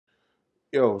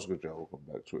Yo, what's good, y'all? Welcome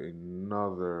back to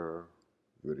another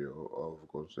video of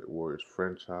Golden State Warriors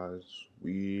franchise.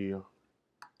 We are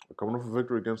coming off a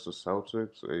victory against the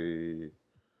Celtics,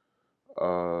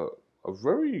 uh, a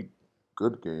very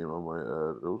good game, I might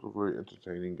add. It was a very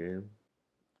entertaining game.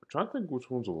 I'm trying to think which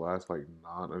one's the last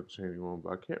non-entertaining one,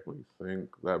 but I can't really think.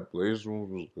 That Blazers one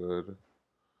was good.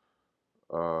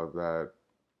 That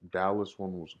Dallas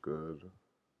one was good,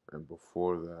 and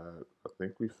before that, I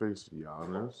think we faced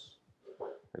Giannis,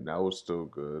 and that was still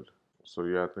good. So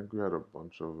yeah, I think we had a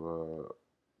bunch of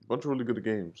really good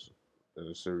games in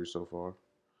the series so far.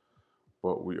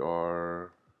 But we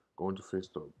are going to face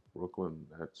the Brooklyn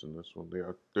Nets in this one. They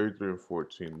are 33 and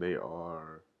 14. They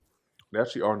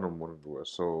actually are number one in the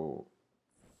West. So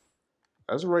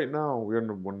as of right now, we are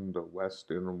number one in the West.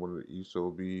 They're number one in the East. So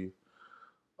it'll be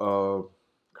uh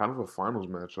kind of a finals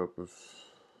matchup if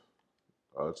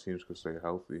teams could stay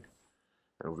healthy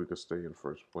and if we could stay in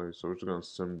first place. So we're just gonna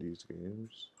sim these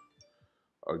games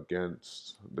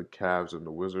against the Cavs and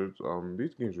the Wizards.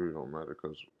 These games really don't matter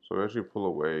because so we actually pull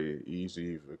away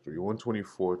easy victory.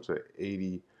 124 to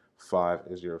 85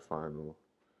 is your final.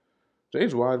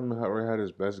 James Wiseman already had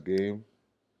his best game,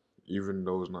 even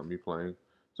though it's not me playing.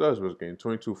 So that's his best game.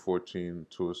 22-14,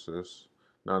 2 assists,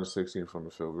 9 to 16 from the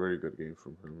field. Very good game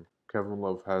from him. Kevin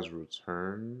Love has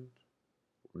returned.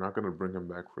 We're not gonna bring him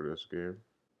back for this game.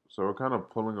 So we're kind of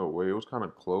pulling away. It was kind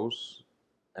of close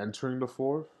entering the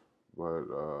fourth, but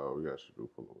we actually do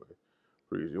pull away.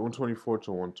 Pretty easy. 124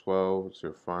 to 112. It's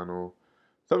your final.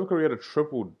 Stephen Curry had a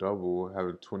triple double,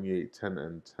 having 28, 10,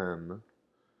 and 10.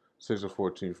 6 of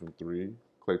 14 from three.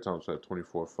 Klay Thompson had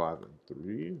 24, 5, and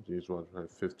 3. James Wiseman had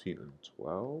 15 and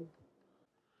 12. All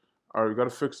right, we got to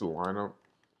fix the lineup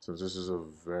since this is a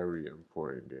very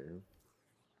important game.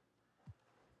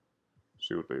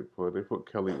 See what they put. They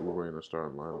put Kelly Oubre in the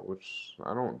starting lineup, which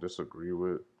I don't disagree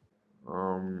with.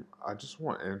 I just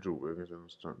want Andrew Wiggins in the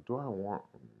starting. Do I want?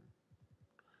 I'm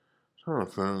trying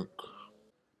to think.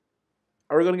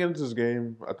 Are we gonna get into this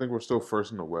game? I think we're still first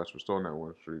in the West. We're still on that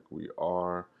win streak. We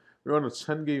are. We're on a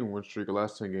 10-game win streak. The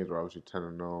last 10 games are obviously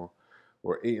 10-0.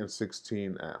 We're 8 and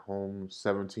 16 at home,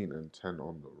 17 and 10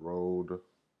 on the road.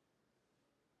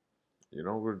 You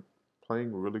know, we're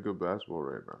playing really good basketball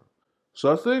right now.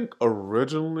 So I think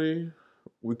originally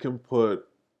we can put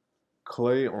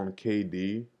Clay on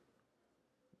KD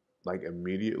like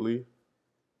immediately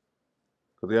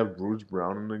because they have Bruce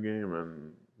Brown in the game,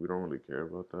 and we don't really care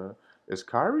about that. Is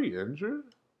Kyrie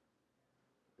injured?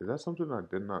 Is that something I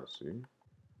did not see?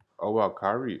 Oh wow,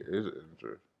 Kyrie is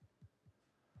injured.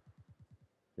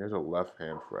 He has a left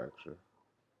hand fracture.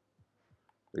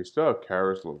 They still have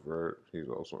Karis LeVert. He's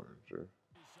also injured.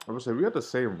 I would say we got the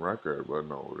same record, but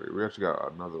no, we actually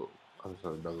got another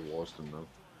loss than them.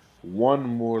 One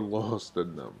more loss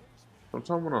than them.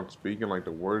 Sometimes when I'm speaking, like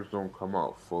the words don't come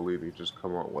out fully; they just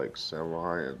come out like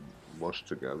semi and mushed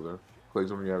together.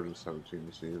 Clay's only averaging 17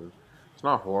 this season. It's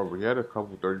not horrible. He had a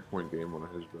couple 30-point game under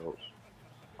his belts.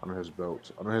 Under his belt.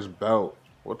 Under his belt.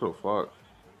 What the fuck?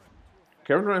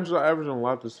 Kevin Durant's not averaging a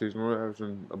lot this season. We're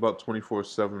averaging about 24,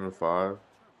 7, and 5,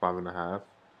 5.5.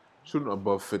 Shooting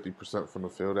above 50% from the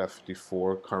field at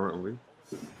 54 currently.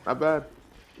 Not bad.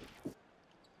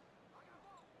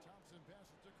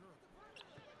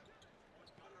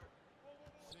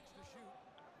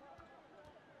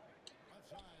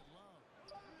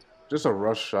 Just a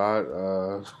rush shot.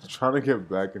 Trying to get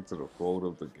back into the fold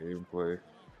of the gameplay,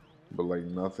 but like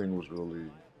nothing was really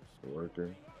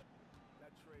working.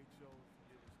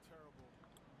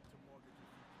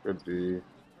 Good D.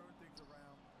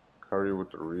 Curry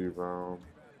with the rebound.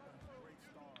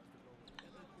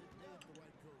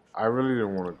 I really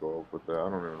didn't want to go up with that. I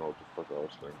don't even know what the fuck I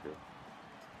was thinking.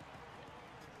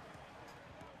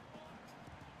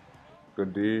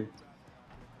 Good D.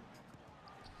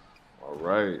 All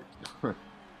right.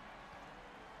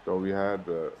 So we had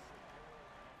the.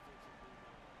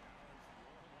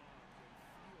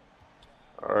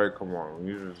 All right, come on.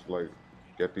 You just like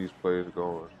get these plays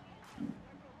going.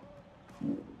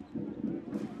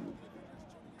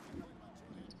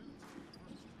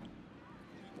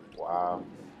 Wow.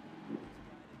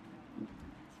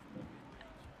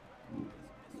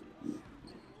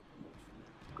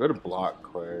 Good block,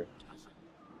 Clay.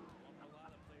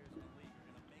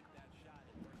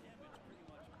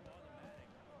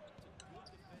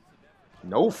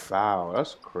 No foul.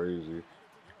 That's crazy.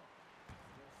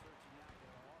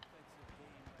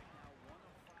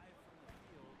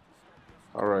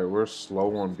 All right, we're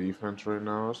slow on defense right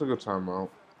now. That's a good timeout.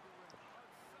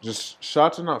 Just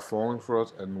shots are not falling for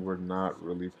us, and we're not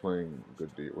really playing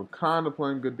good D. We're kind of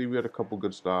playing good D. We had a couple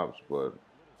good stops, but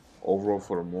overall,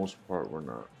 for the most part, we're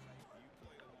not.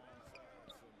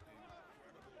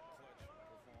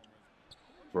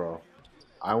 Bro,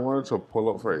 I wanted to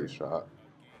pull up for a shot.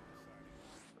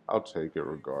 I'll take it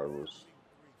regardless.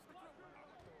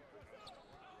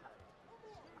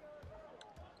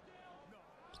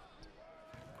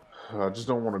 I just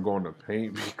don't want to go in the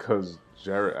paint because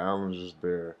Jarrett Allen's just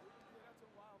there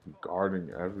guarding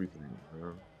everything,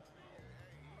 man.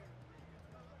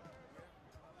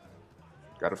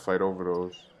 Got to fight over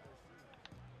those.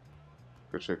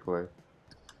 Good shit, Clay.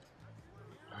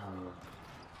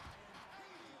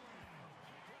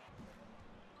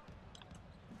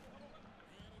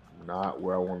 Not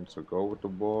where I wanted to go with the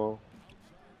ball.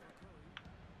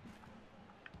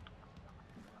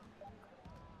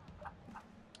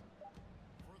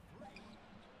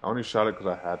 I only shot it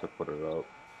because I had to put it up.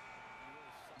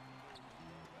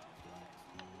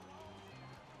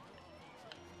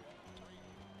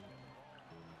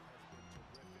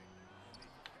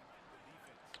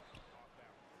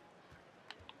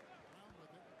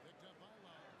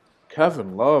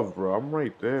 Kevin Love, bro. I'm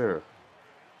right there.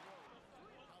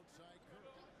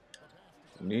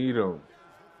 Need him.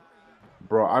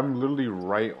 Bro, I'm literally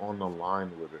right on the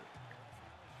line with it.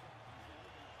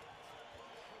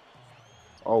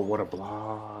 Oh, what a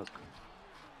block.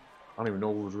 I don't even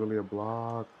know if it was really a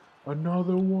block.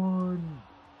 Another one.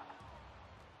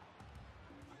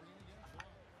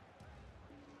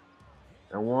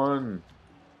 And one.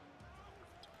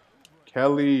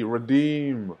 Kelly,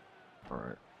 redeem. All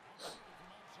right.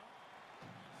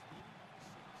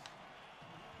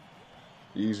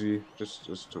 Easy. Just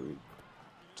too easy.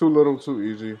 Too little, too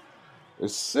easy.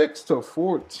 It's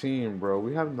 6-14, bro.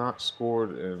 We have not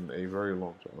scored in a very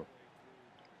long time.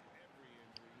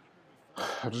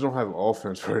 I just don't have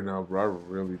offense right now, bro. I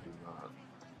really do not.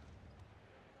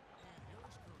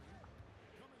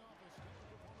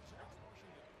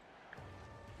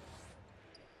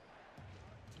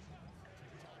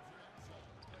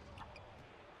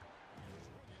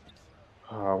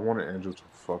 I wanted Andrew to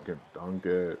fucking dunk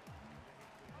it.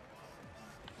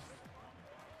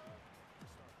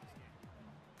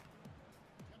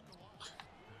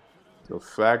 The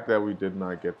fact that we did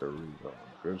not get the rebound.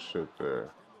 Good shit there.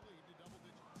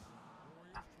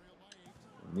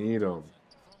 Need him.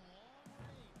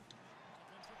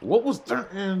 What was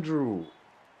that, Andrew?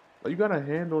 Like, you got a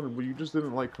hand on it, but you just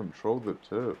didn't, like, control the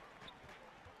tip.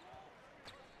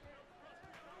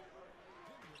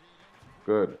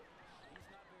 Good.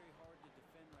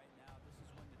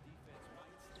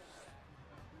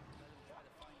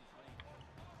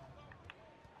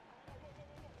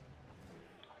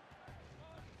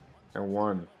 And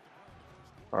one.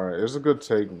 All right, it's a good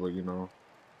take, but, you know,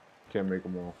 can't make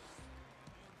them all.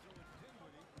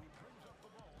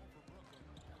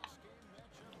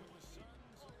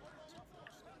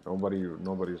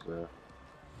 Nobody's there.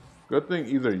 Good thing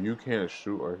either you can't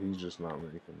shoot or he's just not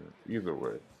making it. Either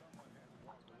way.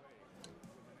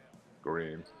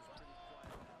 Green.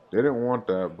 They didn't want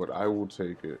that, but I will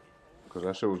take it. Because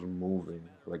that shit was moving.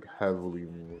 Like, heavily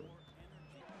moving.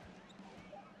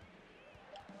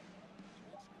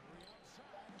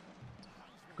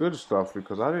 Good stuff,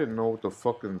 because I didn't know what the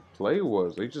fucking play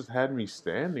was. They just had me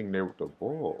standing there with the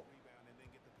ball.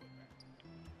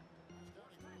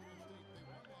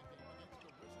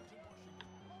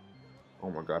 Oh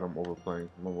my god, I'm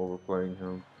overplaying. I'm overplaying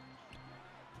him.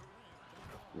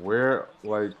 Where,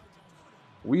 like,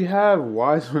 we have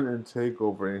Wiseman and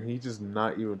Takeover, and he's just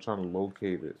not even trying to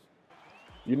locate it.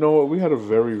 You know what? We had a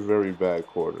very, very bad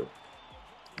quarter.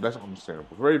 That's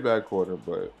understandable. Very bad quarter,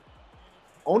 but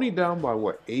only down by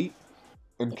what, 8?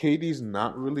 And KD's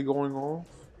not really going off.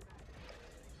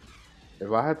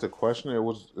 If I had to question it,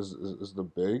 was is the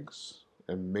bigs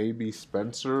and maybe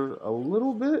Spencer a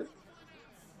little bit.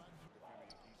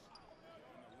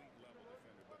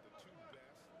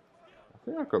 I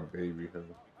think I could baby him.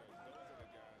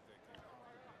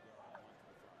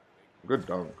 Good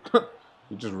dunk.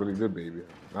 He just really did baby him.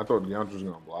 I thought DeAndre was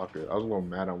gonna block it. I was a little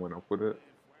mad I went up with it.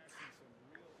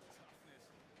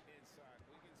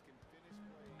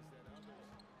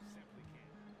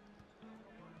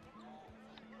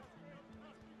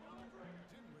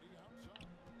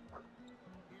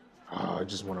 Oh, it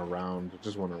just went around. It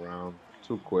just went around.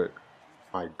 Too quick.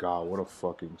 My god, what a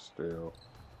fucking steal.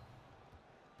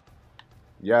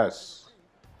 Yes.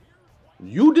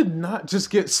 You did not just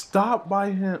get stopped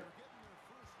by him.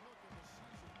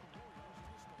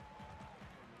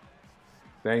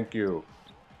 Thank you.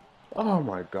 Oh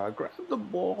my god, grab the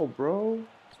ball, bro.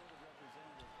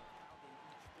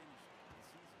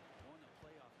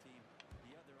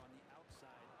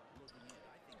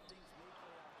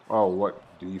 Oh, what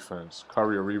defense.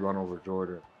 Curry a rebound over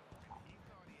Jordan.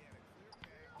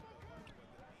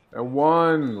 And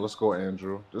one. Let's go,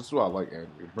 Andrew. This is why I like Andrew.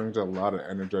 He brings a lot of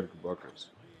energetic buckets.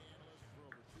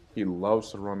 He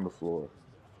loves to run the floor.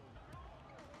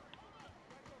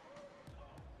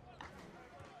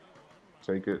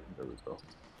 Take it. There we go.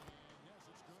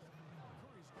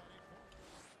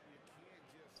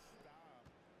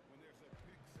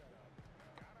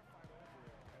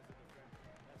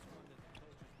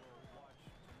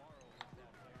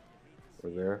 We're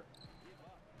there.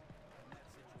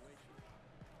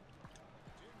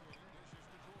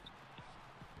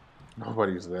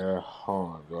 Nobody's there. Oh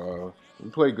my god.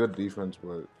 We played good defense,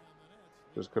 but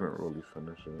just couldn't really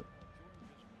finish it.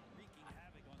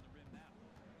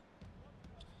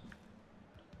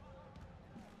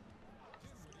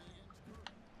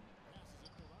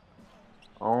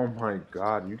 Oh my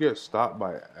god, you get stopped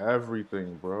by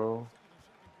everything, bro.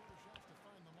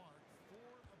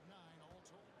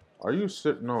 Are you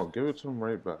sitting? No, give it to him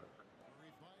right back.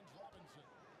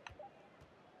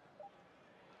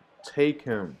 Take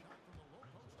him.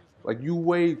 Like, you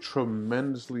weigh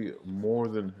tremendously more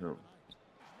than him.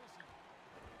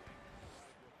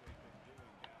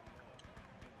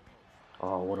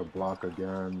 Oh, what a block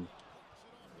again.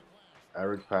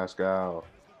 Eric Pascal.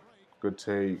 Good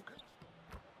take.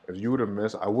 If you would have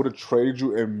missed, I would have traded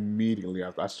you immediately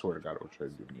after. I swear to God, I would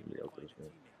trade you immediately after this game.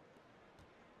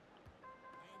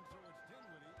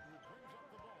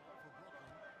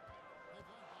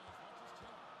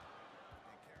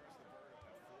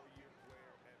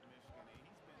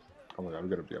 Oh my God, we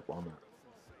gotta be up on that.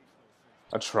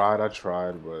 I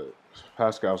tried, but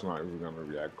Pascal's not even gonna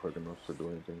react quick enough to do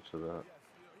anything to that.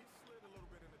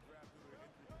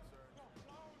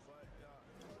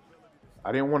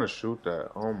 I didn't want to shoot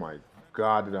that. Oh my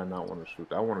God, did I not want to shoot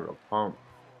that? I wanted a pump.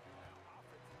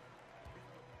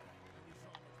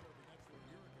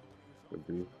 Could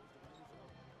be.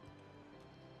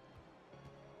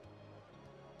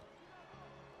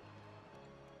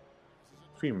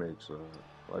 If he makes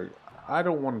like, I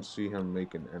don't want to see him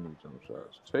making any jump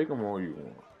shots. Take them all you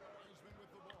want.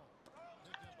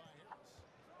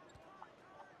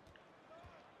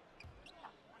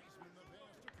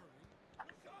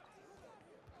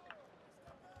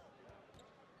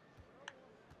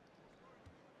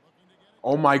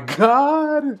 Oh my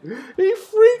God! He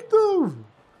freaked him!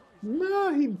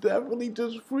 Nah, he definitely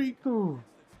just freaked him.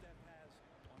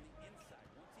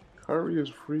 Curry is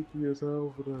freaky as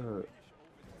hell for that.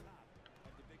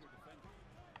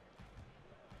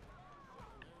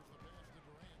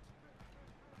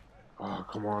 Oh,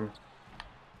 come on.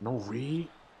 No read?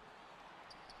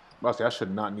 I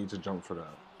should not need to jump for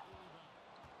that.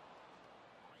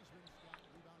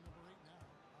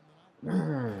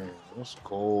 Let's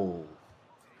go.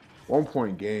 1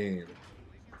 point game.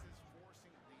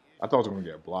 I thought I was going to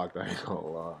get blocked. I ain't going to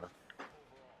lie.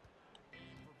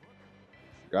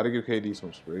 Got to give KD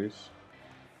some space.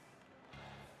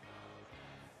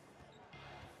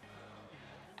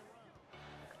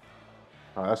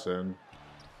 Oh, that's in.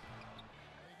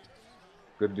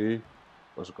 Good D.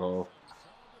 Let's go.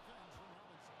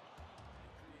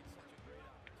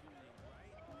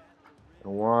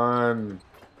 And one.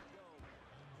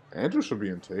 Andrew should be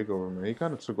in takeover, man. He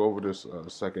kind of took over this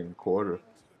second quarter.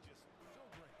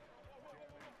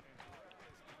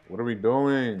 What are we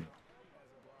doing?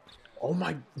 Oh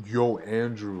my, yo,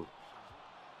 Andrew.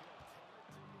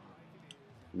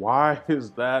 Why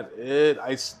is that it?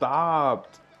 I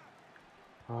stopped.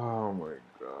 Oh my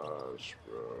gosh,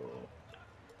 bro.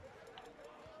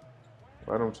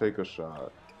 Let him take a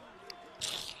shot.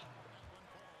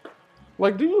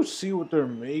 Like, do you see what they're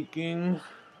making?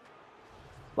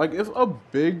 Like, if a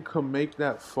big can make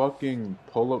that fucking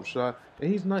pull-up shot, and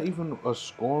he's not even a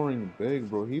scoring big,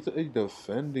 bro. He's a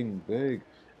defending big.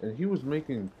 And he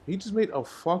just made a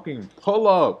fucking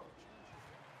pull-up.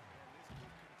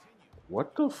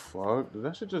 What the fuck? Did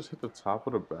that shit just hit the top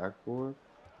of the backboard?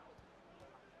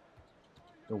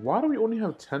 And why do we only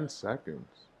have 10 seconds?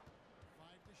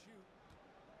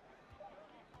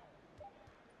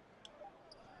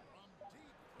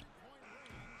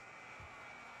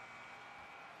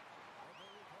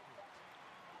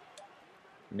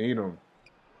 Need him.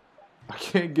 I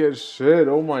can't get shit.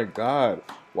 Oh my God.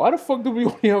 Why the fuck do we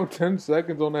only have 10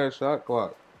 seconds on that shot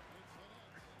clock?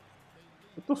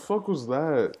 What the fuck was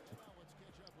that?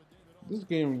 This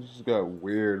game just got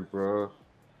weird, bro.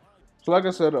 So like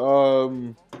I said,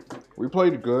 we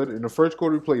played good. In the first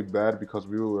quarter, we played bad because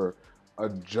we were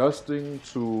adjusting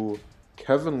to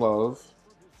Kevin Love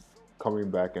coming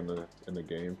back in the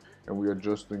game, and we were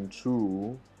adjusting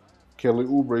to Kelly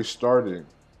Oubre starting.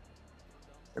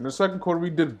 In the second quarter, we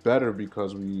did better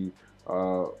because we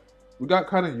we got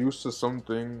kind of used to some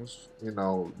things. You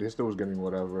know, they still was getting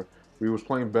whatever. We was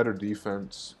playing better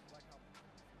defense,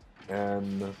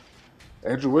 and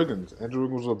Andrew Wiggins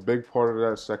was a big part of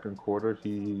that second quarter.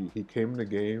 He came in the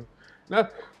game.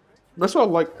 That that's why I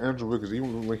like Andrew Wiggins,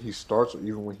 even when he starts, or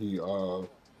even when he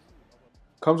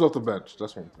comes off the bench.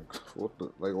 That's one thing. What the,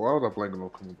 like, why was I blanking on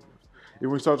coming off the bench? Even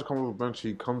when he starts to come off the bench,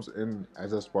 he comes in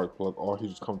as a spark plug, or he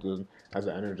just comes in as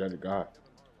an energetic guy.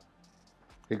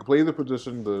 He can play the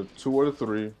position, the two or the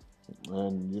three,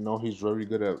 and you know he's very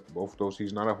good at both of those.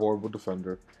 He's not a horrible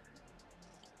defender.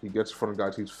 He gets in front of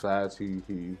guys. He's fast. He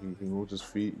moves his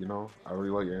feet. You know, I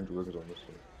really like Andrew Wiggins on this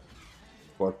team.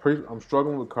 But I'm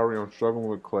struggling with Curry. I'm struggling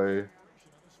with Clay.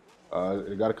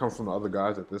 It got to come from the other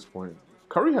guys at this point.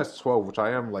 Curry has 12, which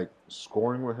I am like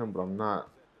scoring with him, but I'm not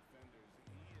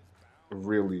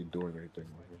really doing anything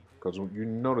with him. Because you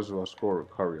notice if I score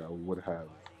with Curry, I would have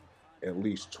at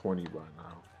least 20 by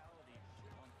now.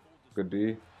 Good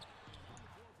D.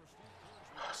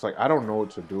 It's like I don't know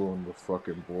what to do on the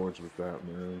fucking boards with that,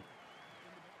 man.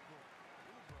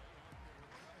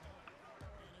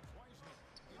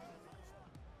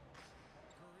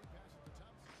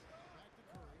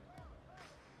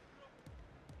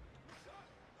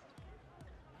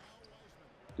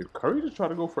 Did Curry just try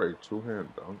to go for a two-hand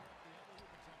dunk?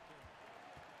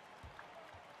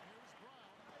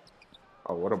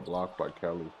 Oh, what a block by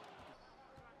Kelly.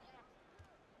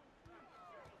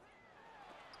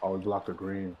 Oh, he blocked the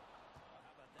green.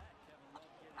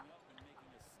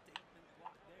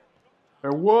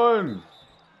 And one!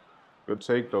 Good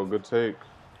take, though. Good take.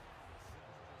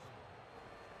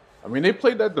 I mean, they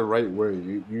played that the right way.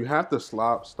 You have to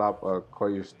stop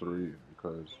Clay's three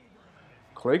because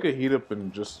Clay could heat up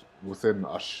in just within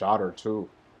a shot or two.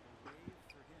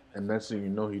 And next thing you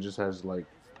know, he just has like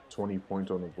 20 points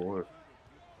on the board.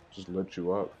 Just lit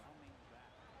you up.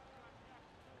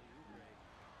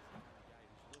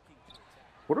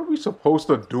 What are we supposed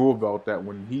to do about that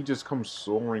when he just comes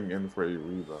soaring in for a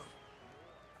rebound?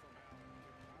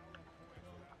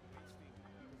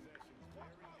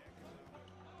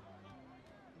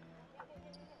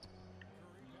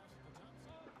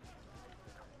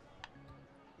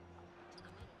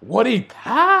 What he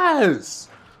pass!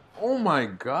 Oh my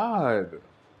god.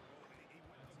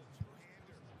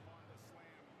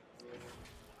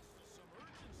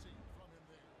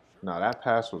 Nah, that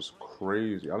pass was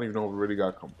crazy. I don't even know if it really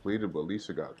got completed, but at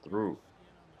least it got through.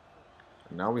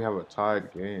 And now we have a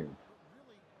tied game.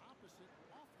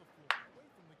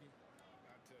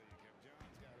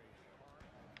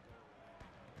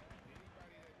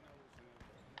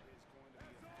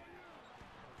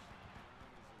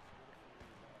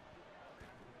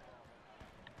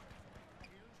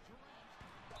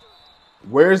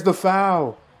 Where's the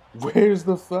foul? Where's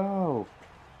the foul?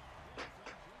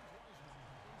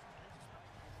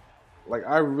 Like,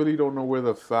 I really don't know where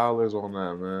the foul is on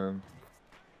that, man.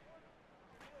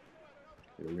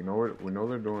 Yeah, we know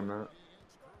they're doing that.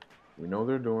 We know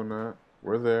they're doing that.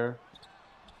 We're there.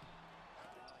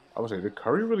 I would say, did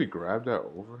Curry really grab that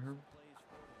over him?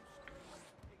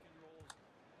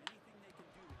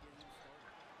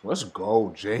 Let's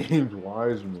go, James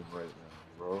Wiseman right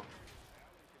now, bro.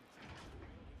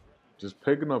 Just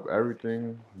picking up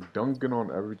everything, dunking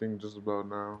on everything just about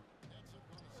now.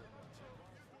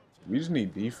 We just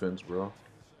need defense, bro.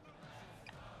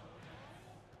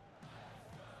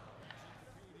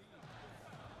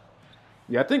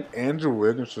 Yeah, I think Andrew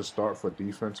Wiggins should start for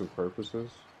defensive purposes.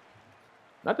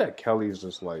 Not that Kelly's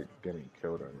just like getting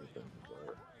killed or anything,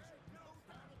 but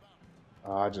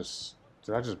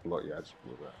did I just blow? Yeah, I just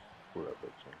blew that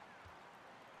bitch.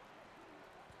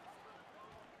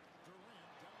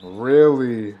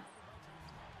 Really?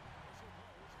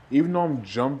 Even though I'm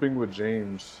jumping with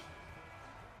James.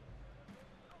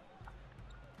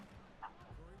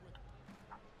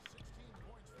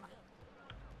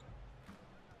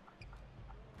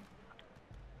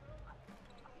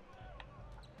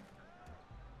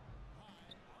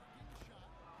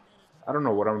 I don't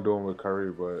know what I'm doing with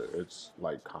Curry, but it's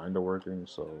like kind of working,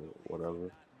 so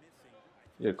whatever.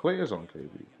 Yeah, Clay is on KD,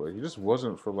 but he just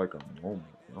wasn't for like a moment.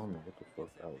 I don't know what the fuck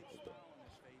that was.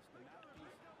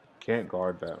 Can't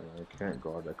guard that, man. Can't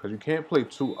guard that because you can't play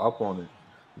two up on it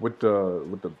with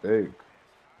the big.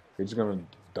 He's just gonna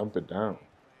dump it down,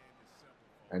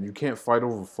 and you can't fight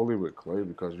over fully with Clay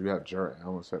because you have Jarrett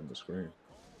Allen setting the screen.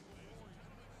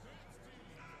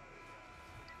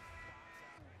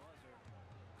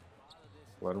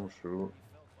 Let him shoot.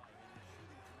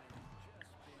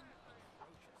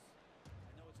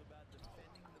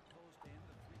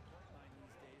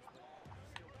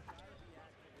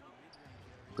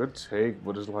 Good take,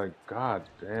 but it's like, god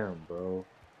damn, bro.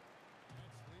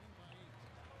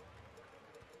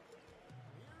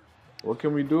 What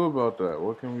can we do about that?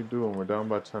 What can we do when we're down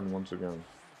by 10 once again?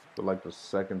 For like the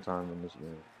second time in this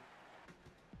game.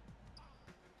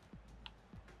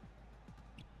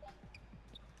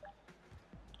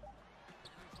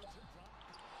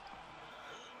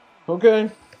 Okay.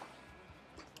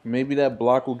 Maybe that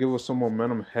block will give us some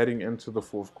momentum heading into the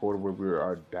fourth quarter where we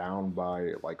are down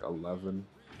by like 11.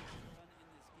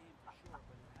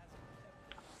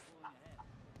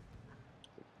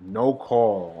 No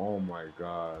call. Oh my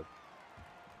god.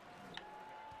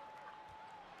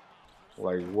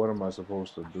 Like, what am I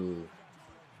supposed to do?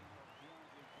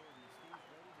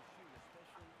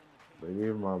 They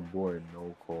gave my boy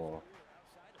no call.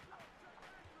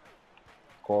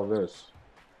 Call this.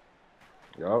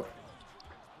 Yup.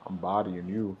 I'm bodying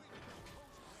you.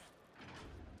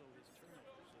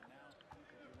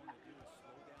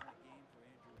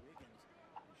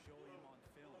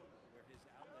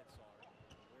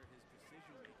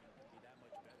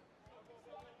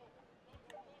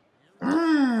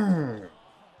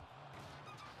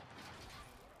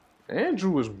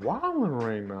 Andrew is wilding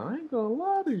right now. I ain't gonna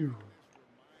lie to you.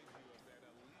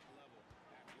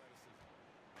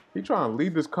 He trying to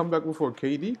lead this comeback before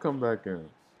KD come back in.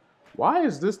 Why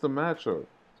is this the matchup?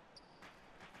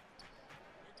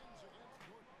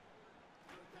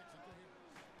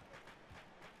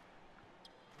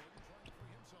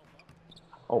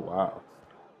 Oh, wow.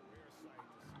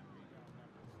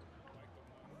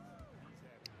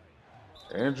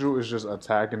 Andrew is just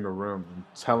attacking the rim and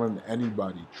telling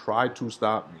anybody, try to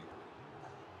stop me.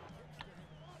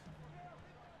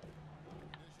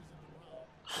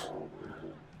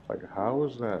 Like, how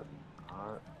is that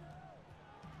not?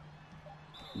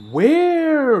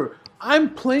 Where?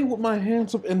 I'm playing with my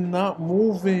hands up and not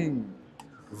moving.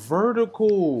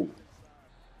 Vertical.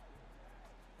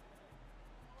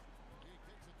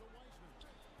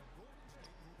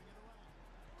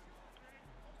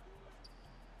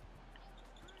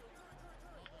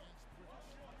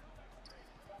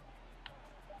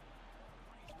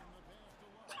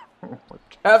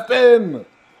 Kevin!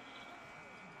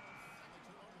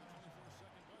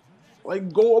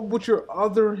 Like, go up with your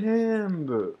other hand.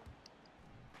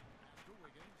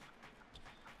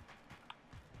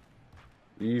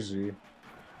 Easy.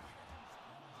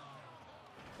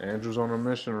 Andrew's on a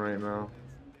mission right now.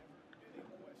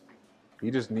 He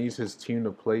just needs his team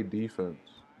to play defense.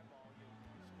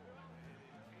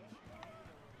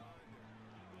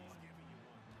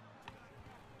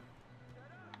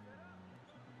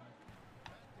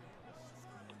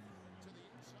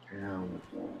 Damn.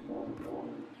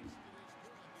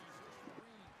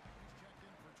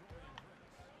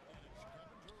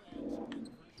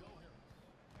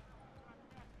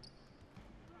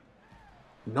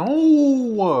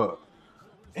 No!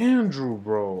 Andrew,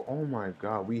 bro. Oh my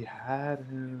god, we had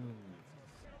him.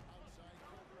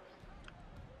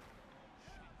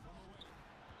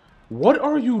 What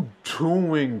are you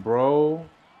doing, bro?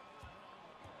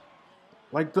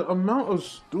 Like, the amount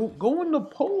of go in the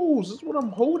pose. That's what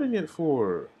I'm holding it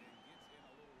for.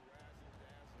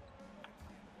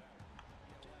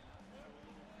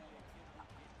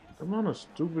 The amount of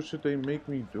stupid shit they make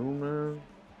me do, man.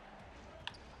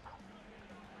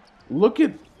 Look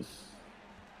at...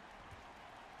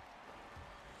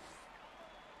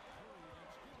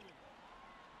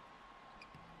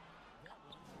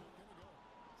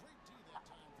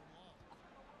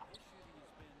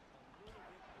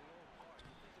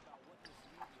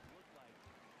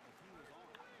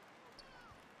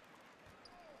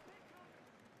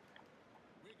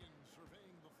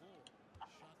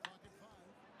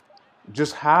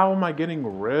 Just how am I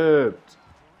getting ripped?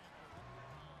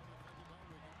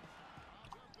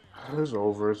 It's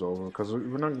over, it's over. Because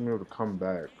we're not going to be able to come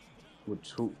back with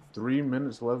 3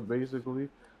 minutes left, basically.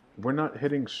 We're not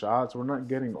hitting shots. We're not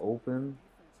getting open.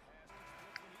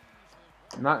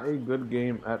 Not a good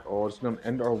game at all. It's going to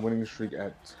end our winning streak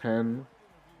at 10.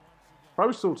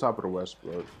 Probably still top of the West,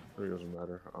 but it really doesn't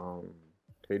matter.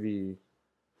 KD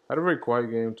had a very quiet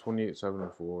game,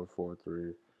 28-7-4,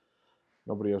 4-3.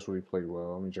 Nobody else really played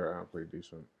well. I mean, Jared Allen played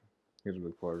decent. He's a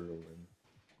big part of the win.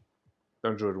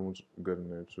 Dan Jordan was good in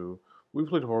there, too. We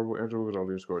played horrible. Andrew Wiggins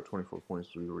only scored 24 points,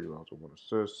 3 rebounds, and 1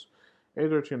 assist.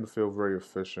 A13 in the field, very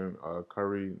efficient.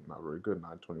 Curry, not very good,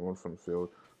 9-21 from the field.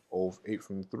 0-8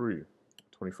 from 3.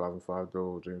 25-5,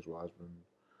 though. James Wiseman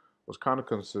was kind of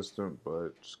consistent,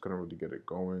 but just couldn't really get it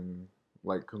going.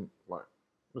 Like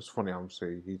it's funny I'm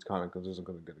saying he's kind of consistent,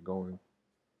 couldn't get it going.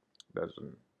 That's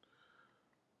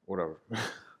whatever.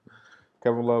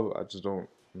 Kevin Love, I just don't.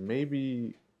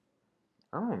 Maybe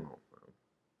I don't know. Man.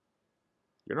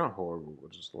 You're not horrible,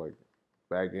 but just like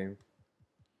bad game,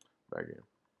 bad game.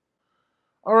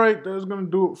 All right, that's gonna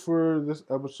do it for this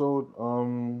episode.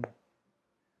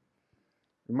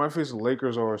 We might face the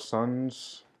Lakers or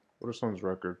Suns. What are Suns'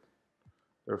 record?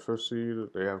 They're fifth seed.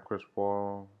 They have Chris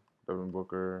Paul, Devin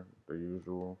Booker, the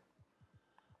usual.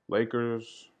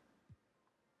 Lakers.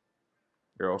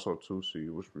 They're also a 2 seed,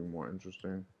 which would be more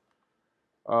interesting.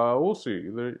 We'll see.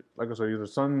 Either, like I said, either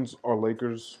Suns or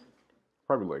Lakers.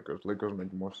 Probably Lakers. Lakers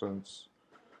make more sense.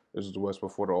 This is the West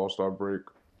before the All-Star break.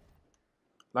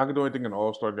 Not gonna do anything in the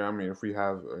All-Star game. I mean, if we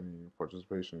have any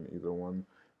participation in either one,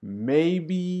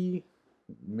 maybe.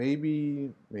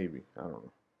 I don't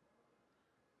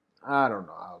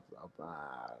know.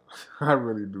 I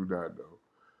really do not know.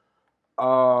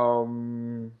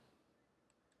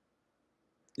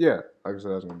 Yeah, like I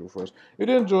said, that's gonna do it for us. If you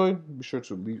did enjoy, be sure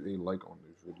to leave a like on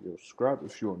this video. Subscribe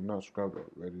if you are not subscribed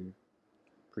already.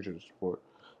 Appreciate the support,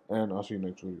 and I'll see you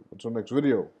next video. Until next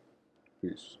video,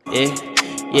 peace.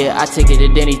 Yeah, I take it to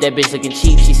Denny's, that bitch looking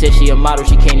cheap. She said she a model,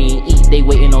 she can't even eat. They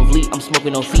waiting on Vleet, I'm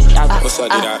smoking on feet. What's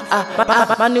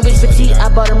up, My new bitch petite, I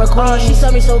bought her McQueen. She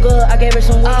saw me so good, I gave her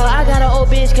some weed. I got an old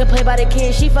bitch, can play by the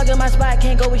kid. She fucking my spot,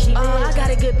 can't go where she live. I got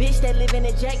a good bitch that live in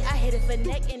a jack. I hit it for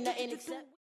neck and nothing except